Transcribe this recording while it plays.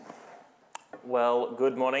Well,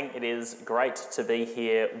 good morning. It is great to be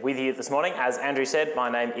here with you this morning. As Andrew said, my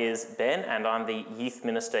name is Ben and I'm the youth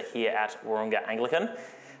minister here at Wahroonga Anglican.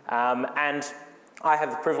 And I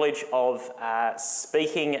have the privilege of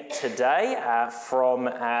speaking today from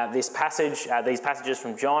these passages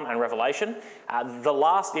from John and Revelation, the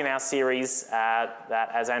last in our series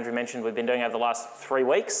that, as Andrew mentioned, we've been doing over the last 3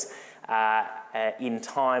 weeks in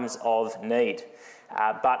times of need.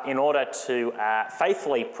 But in order to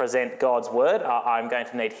faithfully present God's word, I'm going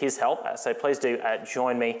to need his help. So please do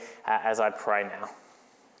join me as I pray now.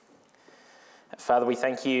 Father, we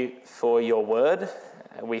thank you for your word.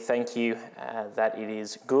 We thank you that it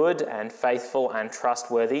is good and faithful and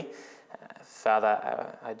trustworthy.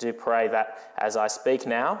 Father, I do pray that as I speak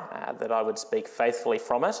now, that I would speak faithfully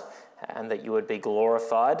from it and that you would be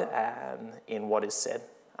glorified in what is said.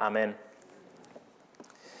 Amen.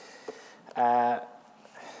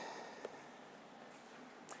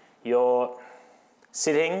 You're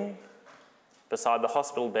sitting beside the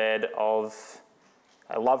hospital bed of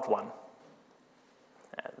a loved one.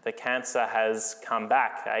 The cancer has come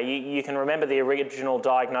back. You can remember the original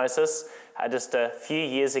diagnosis just a few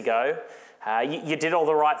years ago. You did all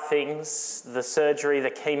the right things, the surgery,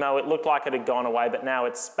 the chemo, it looked like it had gone away, but now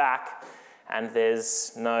it's back and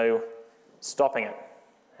there's no stopping it.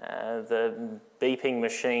 The beeping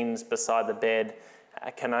machines beside the bed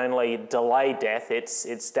can only delay death.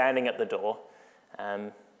 It's standing at the door.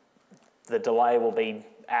 The delay will be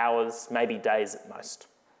hours, maybe days at most.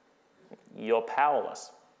 You're powerless.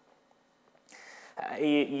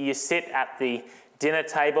 You sit at the dinner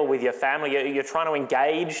table with your family. You're trying to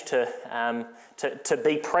engage, to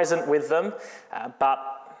be present with them,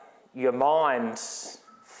 but your mind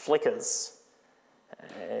flickers.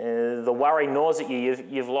 The worry gnaws at you.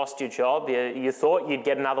 You've lost your job. You thought you'd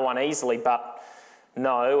get another one easily, but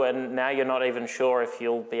no, and now you're not even sure if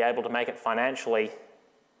you'll be able to make it financially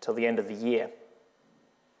till the end of the year.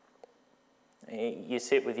 You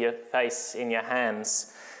sit with your face in your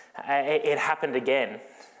hands. It happened again.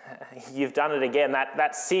 You've done it again.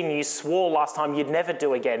 That sin you swore last time you'd never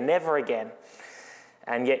do again, never again.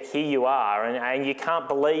 And yet here you are, and you can't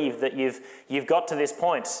believe that you've got to this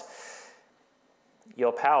point.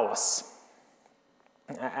 You're powerless.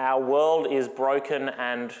 Our world is broken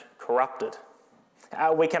and corrupted.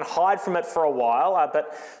 We can hide from it for a while,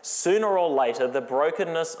 but sooner or later the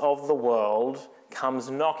brokenness of the world comes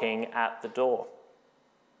knocking at the door.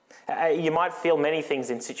 You might feel many things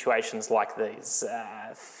in situations like these.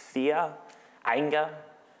 Fear, anger,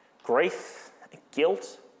 grief,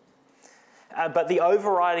 guilt. But the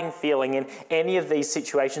overriding feeling in any of these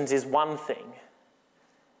situations is one thing: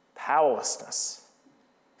 powerlessness.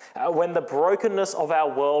 When the brokenness of our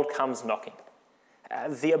world comes knocking,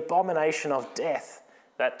 the abomination of death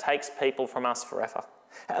that takes people from us forever,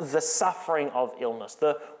 the suffering of illness,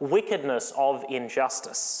 the wickedness of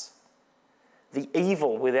injustice, the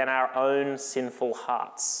evil within our own sinful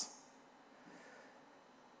hearts.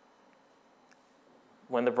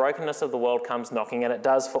 When the brokenness of the world comes knocking, and it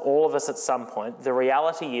does for all of us at some point, the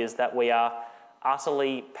reality is that we are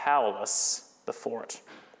utterly powerless before it.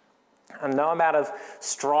 And no amount of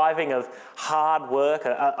striving, of hard work,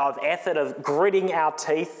 of effort, of gritting our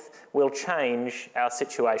teeth will change our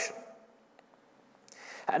situation.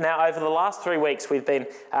 Now, over the last 3 weeks, we've been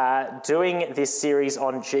doing this series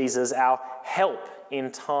on Jesus, our help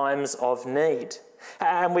in times of need.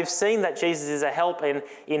 And we've seen that Jesus is a help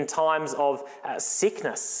in times of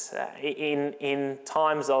sickness, in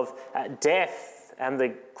times of death and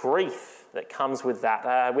the grief that comes with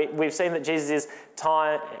that. We've seen that Jesus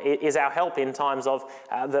is our help in times of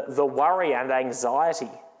the worry and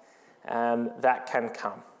anxiety that can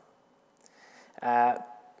come.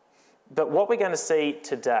 But what we're going to see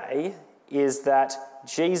today is that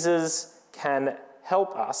Jesus can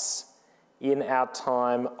help us in our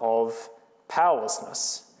time of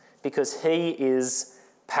powerlessness because he is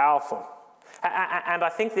powerful. And I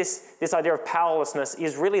think this idea of powerlessness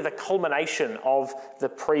is really the culmination of the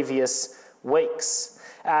previous weeks.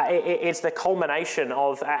 It's the culmination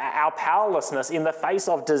of our powerlessness in the face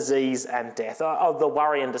of disease and death, of the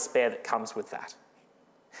worry and despair that comes with that.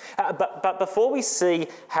 But before we see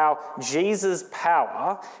how Jesus'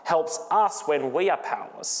 power helps us when we are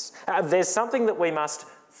powerless, there's something that we must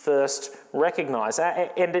first recognise.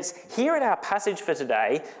 And it's here in our passage for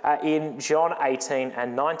today in John 18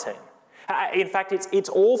 and 19. In fact, it's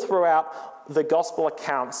all throughout the gospel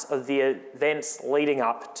accounts of the events leading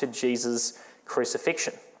up to Jesus'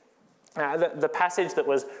 crucifixion. The passage that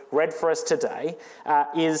was read for us today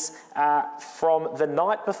is from the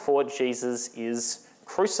night before Jesus is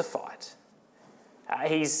crucified.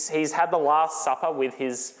 He's had the Last Supper with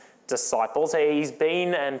his disciples. He's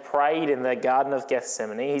been and prayed in the Garden of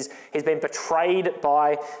Gethsemane. He's been betrayed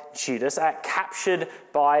by Judas, captured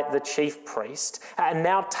by the chief priest, and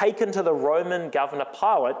now taken to the Roman governor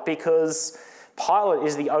Pilate, because Pilate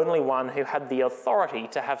is the only one who had the authority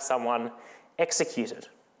to have someone executed.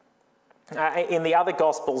 In the other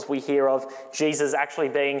Gospels, we hear of Jesus actually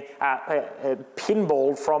being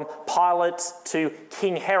pinballed from Pilate to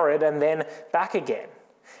King Herod and then back again.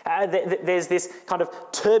 There's this kind of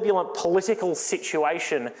turbulent political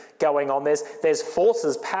situation going on. There's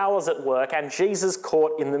forces, powers at work, and Jesus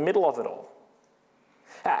caught in the middle of it all.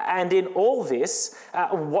 And in all this,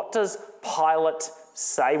 what does Pilate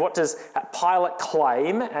say? What does Pilate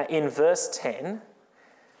claim in verse 10?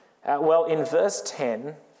 Well, in verse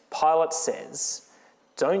 10, Pilate says,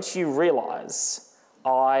 "Don't you realise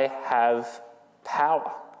I have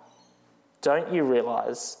power? Don't you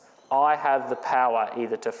realise I have the power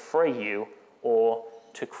either to free you or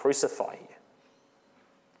to crucify you?"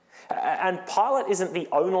 And Pilate isn't the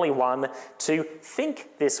only one to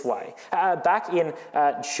think this way. Back in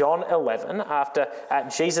John 11, after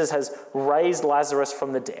Jesus has raised Lazarus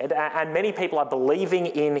from the dead, and many people are believing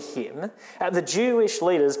in him, the Jewish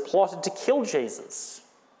leaders plotted to kill Jesus.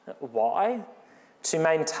 Why? To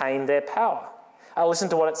maintain their power. Listen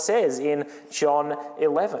to what it says in John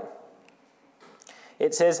 11.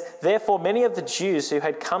 It says, "Therefore many of the Jews who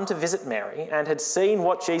had come to visit Mary and had seen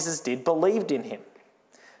what Jesus did believed in him.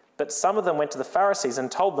 But some of them went to the Pharisees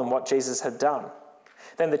and told them what Jesus had done.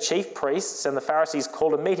 Then the chief priests and the Pharisees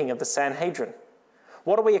called a meeting of the Sanhedrin.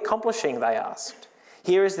 'What are we accomplishing?' they asked.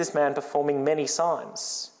 'Here is this man performing many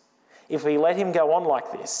signs. If we let him go on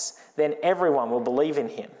like this, then everyone will believe in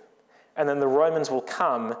him. And then the Romans will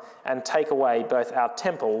come and take away both our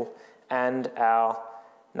temple and our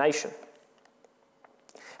nation.'"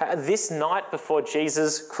 This night before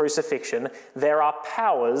Jesus' crucifixion, there are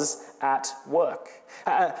powers at work.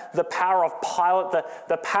 The power of Pilate,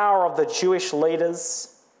 the power of the Jewish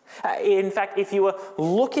leaders. In fact, if you were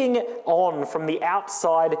looking on from the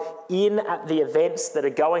outside in at the events that are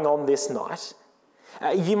going on this night,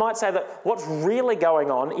 you might say that what's really going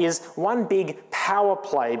on is one big power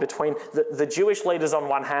play between the Jewish leaders on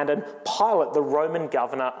one hand and Pilate, the Roman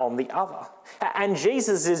governor, on the other. And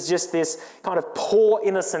Jesus is just this kind of poor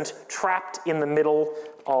innocent trapped in the middle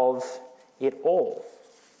of it all.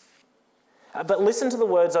 But listen to the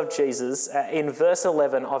words of Jesus in verse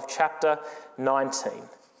 11 of chapter 19.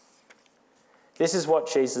 This is what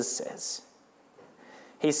Jesus says.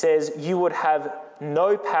 He says, "You would have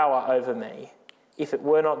no power over me if it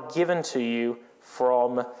were not given to you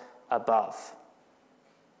from above."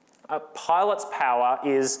 Pilate's power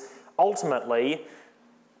is ultimately,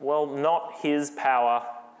 well, not his power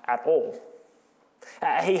at all.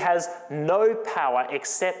 He has no power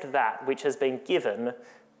except that which has been given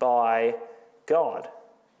by God.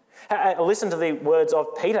 Listen to the words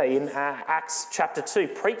of Peter in Acts chapter 2,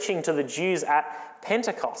 preaching to the Jews at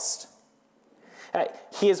Pentecost.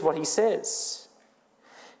 Here's what he says.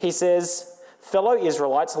 He says, "Fellow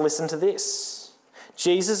Israelites, listen to this.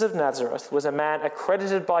 Jesus of Nazareth was a man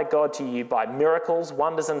accredited by God to you by miracles,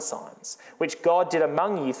 wonders and signs, which God did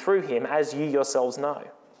among you through him, as you yourselves know.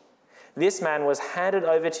 This man was handed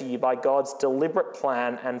over to you by God's deliberate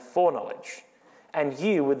plan and foreknowledge, and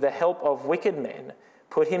you, with the help of wicked men,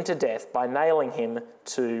 put him to death by nailing him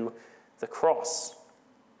to the cross."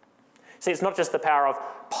 See, it's not just the power of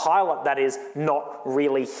Pilate that is not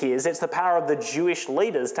really his. It's the power of the Jewish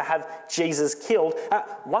leaders to have Jesus killed.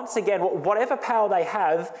 Once again, whatever power they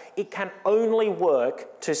have, it can only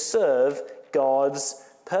work to serve God's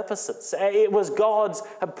purposes. It was God's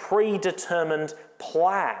predetermined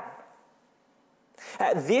plan.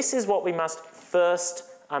 This is what we must first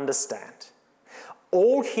understand.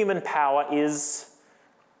 All human power is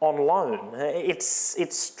on loan.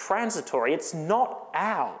 It's transitory. It's not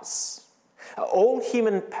ours. All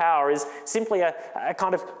human power is simply a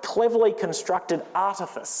kind of cleverly constructed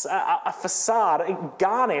artifice, a facade, a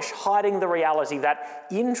garnish hiding the reality that,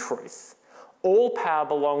 in truth, all power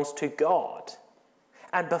belongs to God,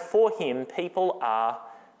 and before him people are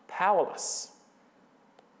powerless.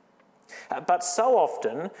 But so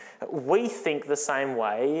often we think the same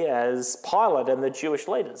way as Pilate and the Jewish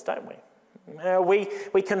leaders, don't we?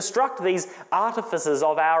 We construct these artifices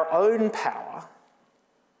of our own power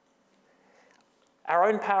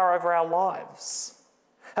over our lives,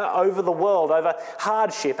 over the world, over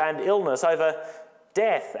hardship and illness, over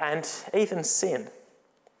death and even sin.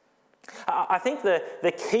 I think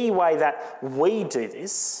the key way that we do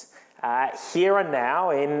this here and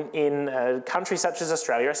now in a country such as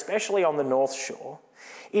Australia, especially on the North Shore,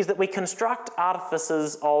 is that we construct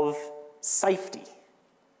artifices of safety.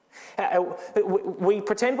 We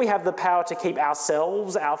pretend we have the power to keep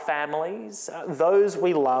ourselves, our families, those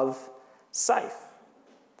we love, safe.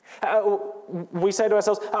 We say to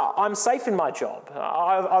ourselves, I'm safe in my job.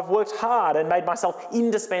 I've worked hard and made myself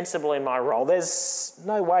indispensable in my role. There's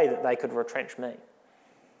no way that they could retrench me.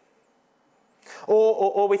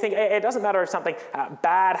 Or we think it doesn't matter if something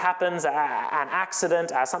bad happens, an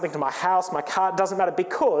accident, something to my house, my car, it doesn't matter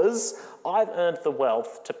because I've earned the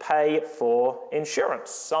wealth to pay for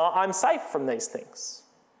insurance. So I'm safe from these things.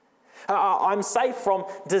 I'm safe from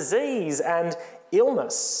disease and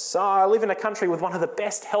illness. I live in a country with one of the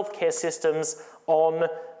best healthcare systems on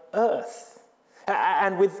earth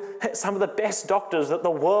and with some of the best doctors that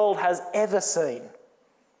the world has ever seen.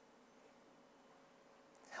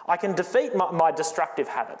 I can defeat my destructive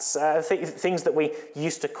habits, things that we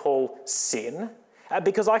used to call sin,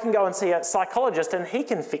 because I can go and see a psychologist and he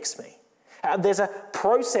can fix me. There's a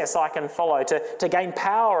process I can follow to gain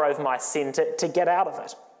power over my sin, to get out of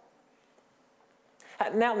it.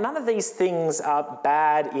 Now, none of these things are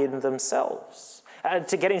bad in themselves.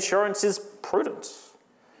 To get insurance is prudent.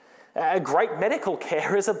 Great medical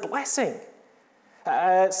care is a blessing.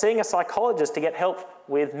 Seeing a psychologist to get help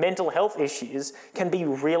with mental health issues can be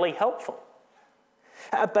really helpful.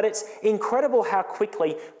 But it's incredible how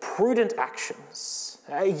quickly prudent actions,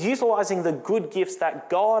 utilising the good gifts that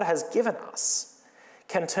God has given us,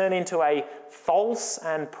 can turn into a false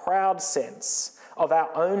and proud sense of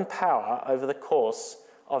our own power over the course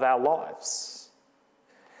of our lives.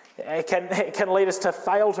 It can lead us to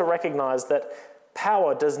fail to recognise that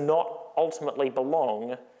power does not ultimately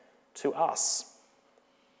belong to us.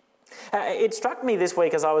 It struck me this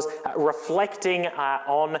week as I was reflecting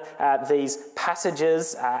on these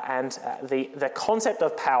passages and the concept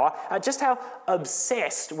of power, just how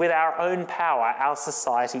obsessed with our own power our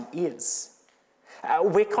society is.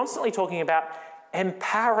 We're constantly talking about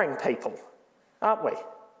empowering people, aren't we?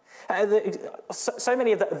 So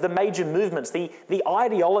many of the major movements, the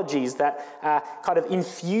ideologies that kind of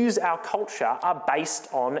infuse our culture are based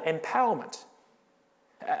on empowerment.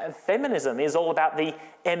 Feminism is all about the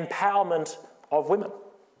empowerment of women.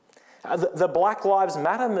 The Black Lives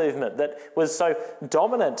Matter movement that was so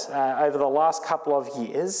dominant over the last couple of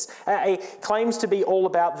years claims to be all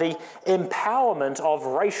about the empowerment of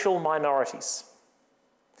racial minorities.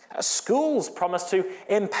 Schools promise to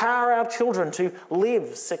empower our children to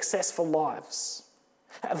live successful lives.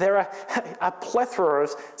 There are a plethora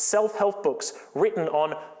of self-help books written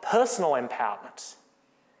on personal empowerment,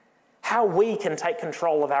 how we can take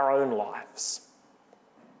control of our own lives.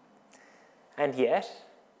 And yet,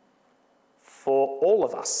 for all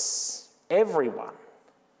of us, everyone,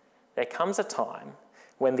 there comes a time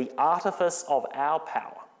when the artifice of our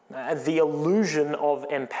power, the illusion of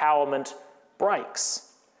empowerment breaks,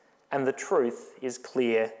 and the truth is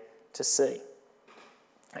clear to see.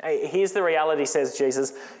 Here's the reality, says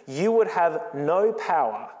Jesus: you would have no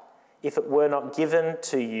power if it were not given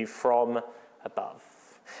to you from above.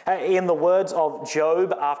 In the words of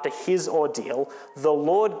Job after his ordeal, the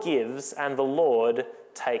Lord gives and the Lord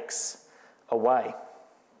takes away.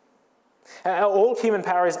 All human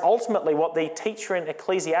power is ultimately what the teacher in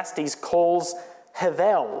Ecclesiastes calls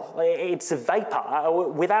hevel. It's vapor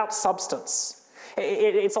without substance.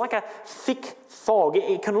 It's like a thick fog.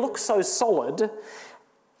 It can look so solid,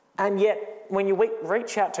 and yet when you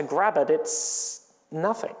reach out to grab it, it's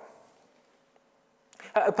nothing.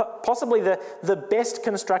 Possibly the best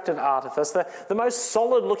constructed artifice, the most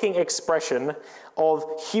solid-looking expression of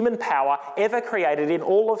human power ever created in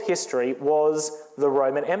all of history was the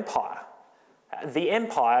Roman Empire. The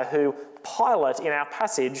empire who Pilate, in our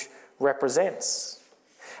passage, represents.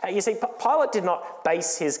 You see, Pilate did not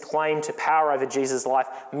base his claim to power over Jesus' life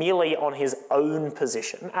merely on his own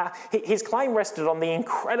position. His claim rested on the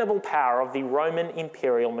incredible power of the Roman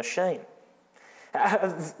imperial machine.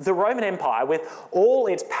 The Roman Empire, with all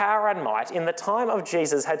its power and might, in the time of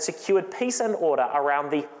Jesus had secured peace and order around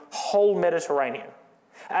the whole Mediterranean,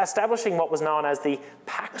 establishing what was known as the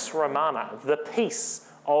Pax Romana, the peace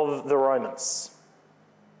of the Romans.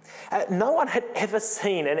 No one had ever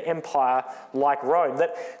seen an empire like Rome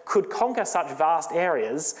that could conquer such vast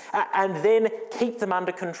areas and then keep them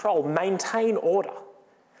under control, maintain order.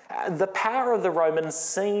 The power of the Romans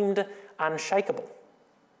seemed unshakable.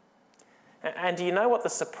 And do you know what the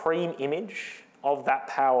supreme image of that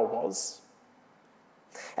power was?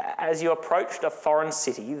 As you approached a foreign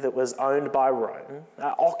city that was owned by Rome,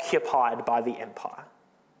 occupied by the empire,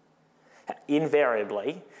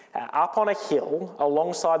 invariably, up on a hill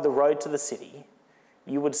alongside the road to the city,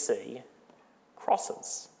 you would see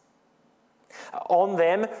crosses. On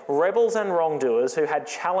them, rebels and wrongdoers who had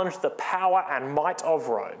challenged the power and might of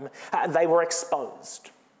Rome, they were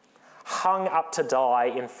exposed, hung up to die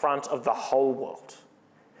in front of the whole world.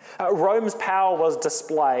 Rome's power was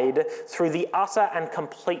displayed through the utter and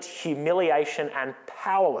complete humiliation and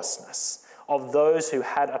powerlessness of those who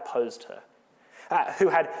had opposed her, who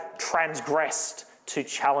had transgressed to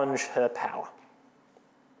challenge her power.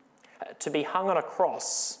 To be hung on a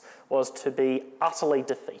cross was to be utterly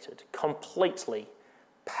defeated, completely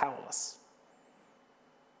powerless.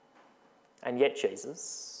 And yet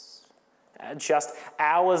Jesus, just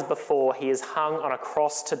hours before he is hung on a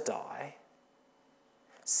cross to die,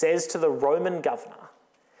 says to the Roman governor,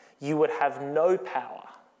 "You would have no power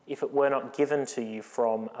if it were not given to you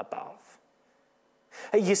from above."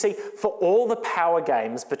 You see, for all the power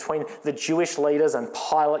games between the Jewish leaders and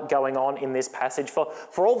Pilate going on in this passage, for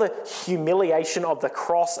all the humiliation of the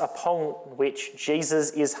cross upon which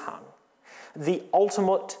Jesus is hung, the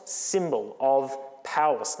ultimate symbol of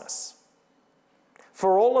powerlessness,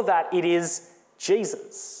 for all of that, it is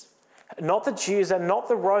Jesus, not the Jews and not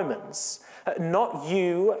the Romans, not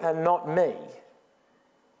you and not me.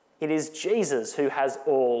 It is Jesus who has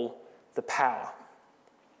all the power.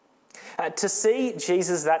 To see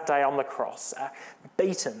Jesus that day on the cross,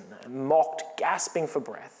 beaten, mocked, gasping for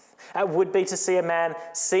breath, would be to see a man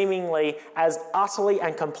seemingly as utterly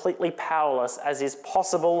and completely powerless as is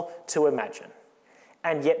possible to imagine.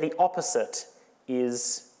 And yet the opposite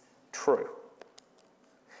is true.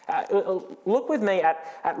 Look with me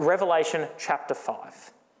at Revelation chapter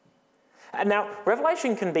 5. Now,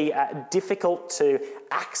 Revelation can be difficult to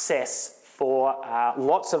access for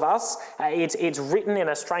lots of us. It's written in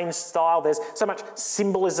a strange style. There's so much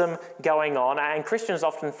symbolism going on, and Christians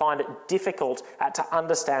often find it difficult to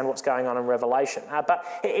understand what's going on in Revelation. But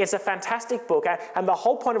it's a fantastic book, and the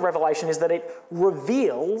whole point of Revelation is that it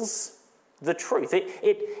reveals the truth.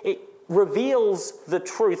 It reveals the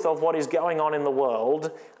truth of what is going on in the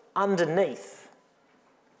world underneath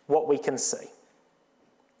what we can see.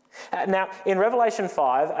 Now, in Revelation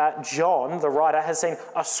 5, John, the writer, has seen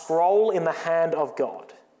a scroll in the hand of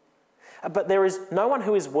God. But there is no one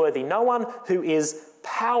who is worthy, no one who is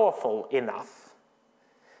powerful enough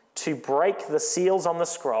to break the seals on the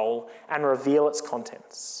scroll and reveal its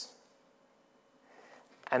contents.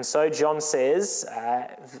 And so John says,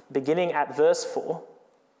 beginning at verse 4,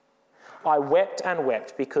 "I wept and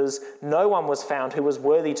wept because no one was found who was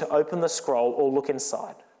worthy to open the scroll or look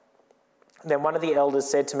inside. Then one of the elders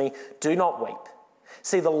said to me, 'Do not weep.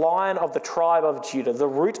 See, the Lion of the tribe of Judah, the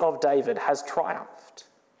Root of David, has triumphed.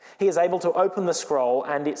 He is able to open the scroll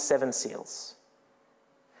and its 7 seals.'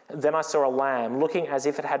 Then I saw a lamb, looking as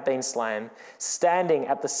if it had been slain, standing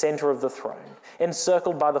at the centre of the throne,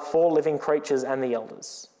 encircled by the 4 living creatures and the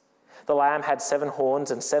elders. The lamb had 7 horns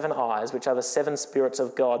and 7 eyes, which are the 7 spirits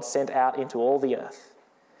of God sent out into all the earth.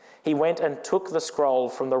 He went and took the scroll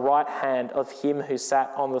from the right hand of him who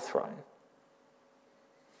sat on the throne."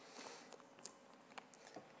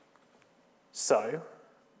 So,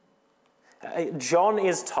 John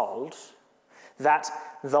is told that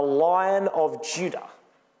the Lion of Judah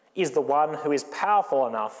is the one who is powerful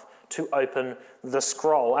enough to open the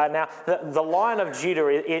scroll. Now, the Lion of Judah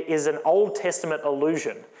is an Old Testament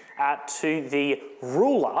allusion to the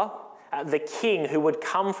ruler, the king who would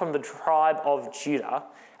come from the tribe of Judah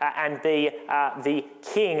and be the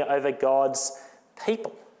king over God's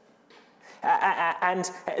people.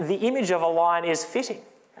 And the image of a lion is fitting,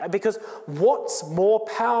 because what's more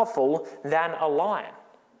powerful than a lion?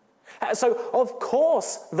 So, of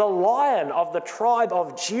course, the Lion of the tribe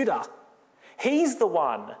of Judah, he's the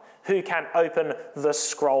one who can open the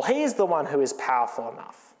scroll. He is the one who is powerful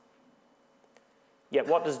enough. Yet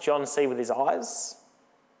what does John see with his eyes?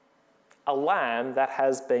 A lamb that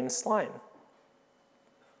has been slain.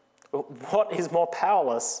 What is more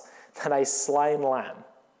powerless than a slain lamb?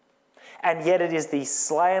 And yet it is the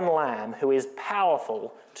slain lamb who is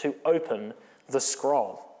powerful to open the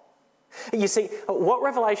scroll. You see, what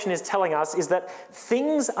Revelation is telling us is that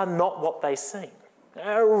things are not what they seem.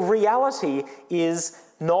 Reality is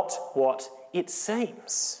not what it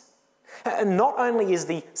seems. Not only is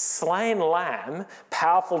the slain lamb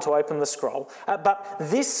powerful to open the scroll, but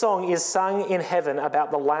this song is sung in heaven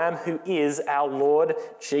about the Lamb who is our Lord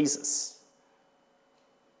Jesus.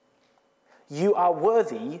 You are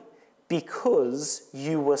worthy because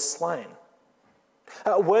you were slain.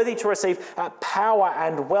 Worthy to receive power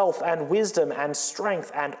and wealth and wisdom and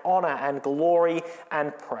strength and honour and glory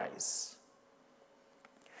and praise.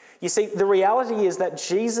 You see, the reality is that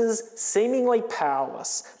Jesus' seemingly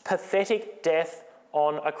powerless, pathetic death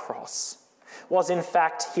on a cross was in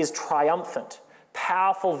fact his triumphant,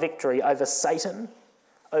 powerful victory over Satan,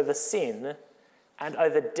 over sin, and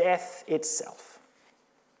over death itself.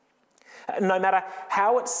 No matter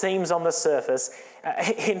how it seems on the surface,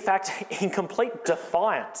 in fact, in complete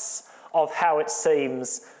defiance of how it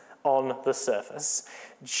seems on the surface,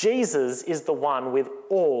 Jesus is the one with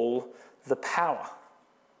all the power.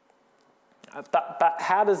 But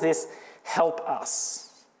how does this help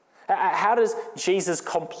us? How does Jesus'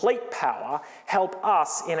 complete power help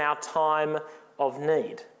us in our time of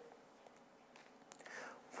need?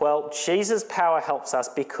 Well, Jesus' power helps us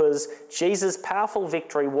because Jesus' powerful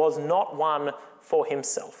victory was not won for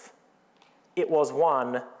himself. It was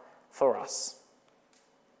won for us.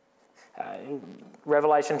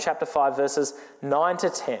 Revelation chapter 5 verses 9 to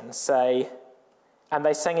 10 say, "And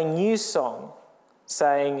they sang a new song,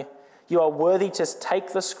 saying, 'You are worthy to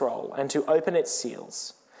take the scroll and to open its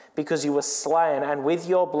seals, because you were slain, and with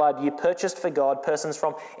your blood you purchased for God persons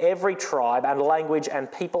from every tribe and language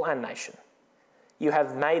and people and nation. You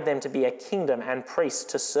have made them to be a kingdom and priests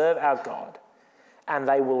to serve our God, and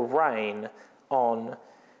they will reign on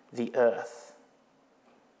the earth.'"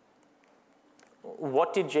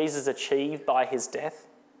 What did Jesus achieve by his death?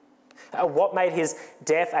 What made his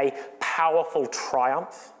death a powerful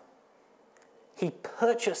triumph? He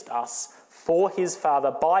purchased us for his Father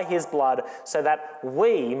by his blood so that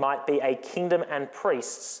we might be a kingdom and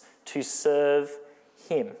priests to serve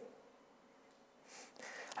him.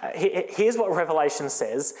 Here's what Revelation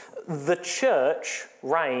says: the church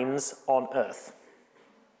reigns on earth.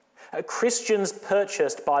 Christians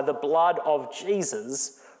purchased by the blood of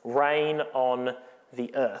Jesus reign on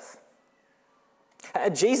the earth.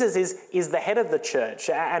 Jesus is the head of the church,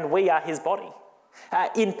 and we are his body.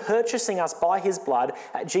 In purchasing us by his blood,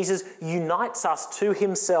 Jesus unites us to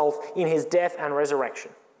himself in his death and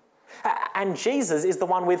resurrection. And Jesus is the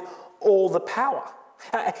one with all the power.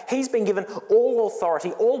 He's been given all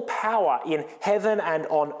authority, all power in heaven and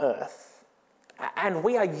on earth. And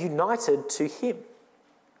we are united to him.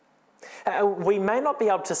 We may not be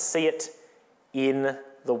able to see it in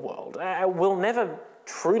the world. We'll never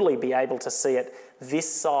truly be able to see it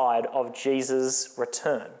this side of Jesus'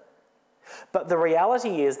 return. But the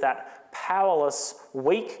reality is that powerless,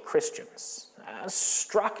 weak Christians,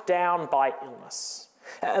 struck down by illness,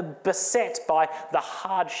 beset by the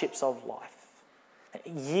hardships of life,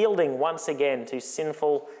 yielding once again to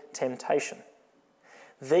sinful temptation,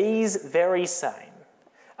 these very same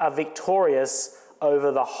are victorious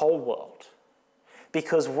over the whole world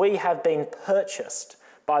because we have been purchased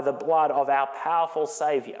by the blood of our powerful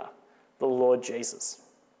Saviour, the Lord Jesus.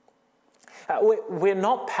 We're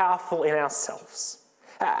not powerful in ourselves.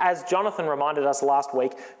 As Jonathan reminded us last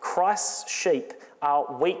week, Christ's sheep are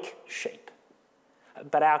weak sheep,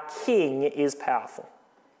 but our King is powerful.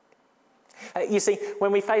 You see,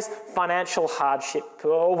 when we face financial hardship,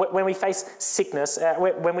 or when we face sickness,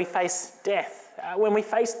 when we face death, when we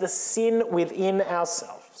face the sin within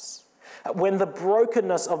ourselves, when the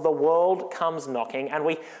brokenness of the world comes knocking and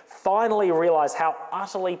we finally realise how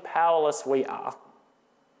utterly powerless we are,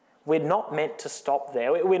 we're not meant to stop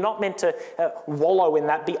there. We're not meant to wallow in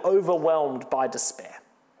that, be overwhelmed by despair.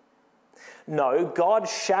 No, God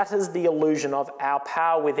shatters the illusion of our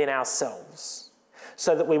power within ourselves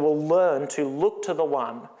so that we will learn to look to the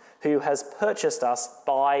one who has purchased us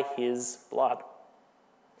by his blood.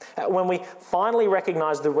 When we finally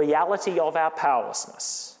recognise the reality of our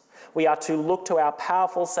powerlessness, we are to look to our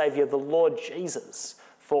powerful Saviour, the Lord Jesus,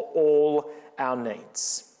 for all our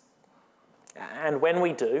needs. And when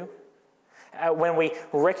we do, when we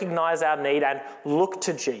recognise our need and look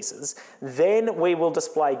to Jesus, then we will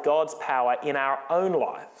display God's power in our own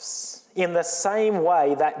lives in the same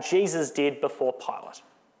way that Jesus did before Pilate.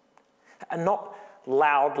 And not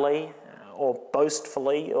loudly or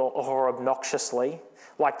boastfully or obnoxiously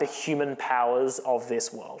like the human powers of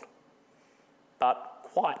this world, but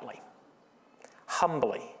quietly,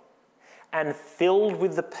 humbly, and filled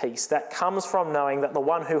with the peace that comes from knowing that the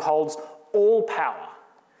one who holds all power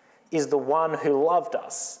is the one who loved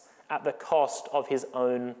us at the cost of his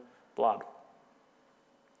own blood.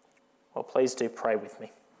 Well, please do pray with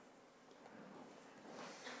me.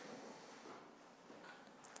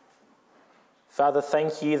 Father,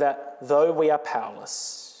 thank you that though we are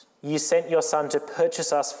powerless, you sent your Son to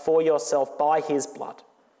purchase us for yourself by his blood.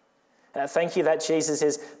 Thank you that Jesus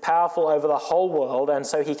is powerful over the whole world and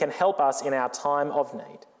so he can help us in our time of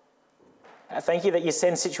need. Thank you that you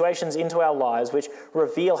send situations into our lives which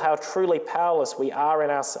reveal how truly powerless we are in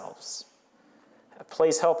ourselves.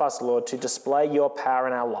 Please help us, Lord, to display your power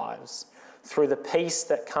in our lives through the peace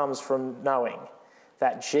that comes from knowing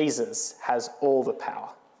that Jesus has all the power.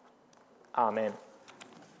 Amen.